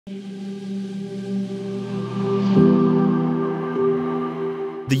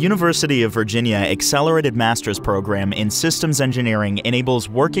The University of Virginia Accelerated Master's Program in Systems Engineering enables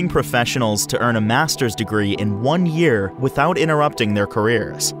working professionals to earn a master's degree in 1 year without interrupting their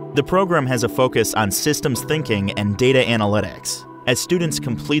careers. The program has a focus on systems thinking and data analytics. As students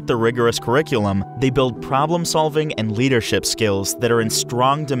complete the rigorous curriculum, they build problem-solving and leadership skills that are in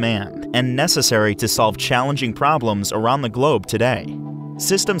strong demand and necessary to solve challenging problems around the globe today.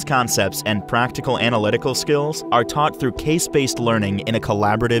 Systems concepts and practical analytical skills are taught through case-based learning in a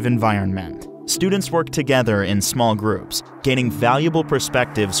collaborative environment. Students work together in small groups, gaining valuable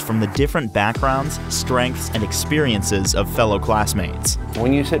perspectives from the different backgrounds, strengths, and experiences of fellow classmates.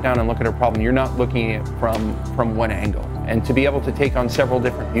 When you sit down and look at a problem, you're not looking at it from one angle. And to be able to take on several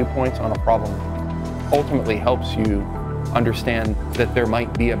different viewpoints on a problem ultimately helps you understand that there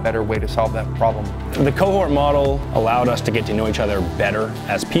might be a better way to solve that problem. The cohort model allowed us to get to know each other better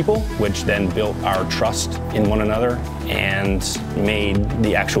as people, which then built our trust in one another and made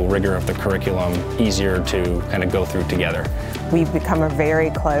the actual rigor of the curriculum easier to kind of go through together. We've become a very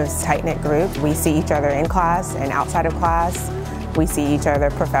close, tight-knit group. We see each other in class and outside of class. We see each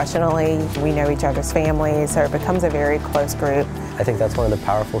other professionally. We know each other's families, so it becomes a very close group. I think that's one of the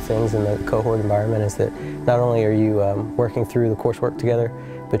powerful things in the cohort environment is that not only are you working through the coursework together,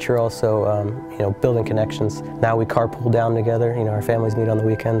 but you're also building connections. Now we carpool down together. Our families meet on the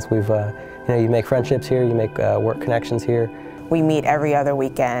weekends. We've you make friendships here. You make work connections here. We meet every other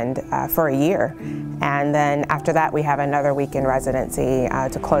weekend for a year, and then after that we have another weekend residency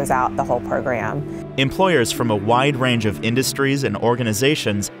to close out the whole program. Employers from a wide range of industries and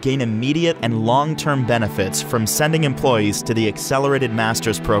organizations gain immediate and long-term benefits from sending employees to the Accelerated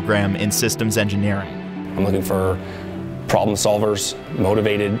Master's Program in Systems Engineering. I'm looking for problem solvers,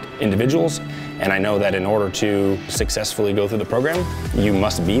 motivated individuals, and I know that in order to successfully go through the program, you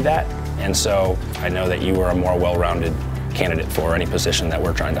must be that, and so I know that you are a more well-rounded candidate for any position that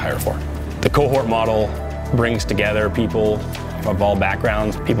we're trying to hire for. The cohort model brings together people of all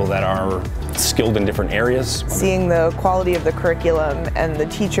backgrounds, people that are skilled in different areas. Seeing the quality of the curriculum and the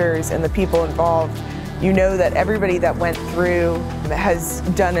teachers and the people involved, you know that everybody that went through has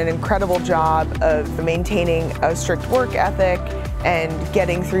done an incredible job of maintaining a strict work ethic and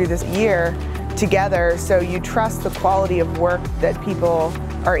getting through this year together, so you trust the quality of work that people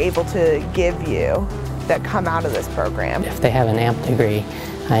are able to give you that come out of this program. If they have an AMP degree,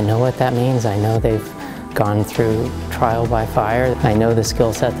 I know what that means. I know they've gone through trial by fire. I know the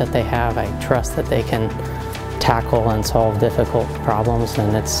skill set that they have. I trust that they can tackle and solve difficult problems,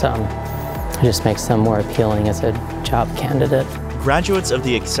 and it just makes them more appealing as a job candidate. Graduates of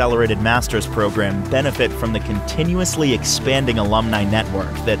the Accelerated Master's Program benefit from the continuously expanding alumni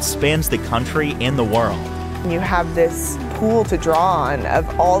network that spans the country and the world. You have this pool to draw on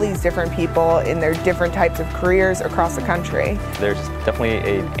of all these different people in their different types of careers across the country. There's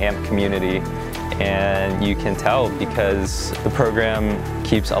definitely an AMP community, and you can tell because the program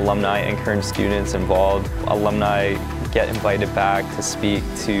keeps alumni and current students involved. Alumni get invited back to speak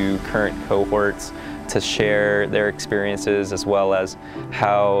to current cohorts, to share their experiences as well as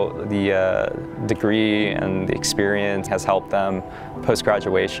how the degree and the experience has helped them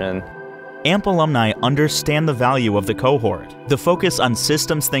post-graduation. AMP alumni understand the value of the cohort, the focus on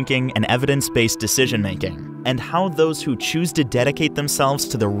systems thinking and evidence-based decision-making, and how those who choose to dedicate themselves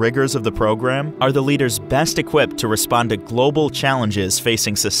to the rigors of the program are the leaders best equipped to respond to global challenges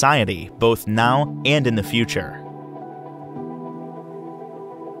facing society, both now and in the future.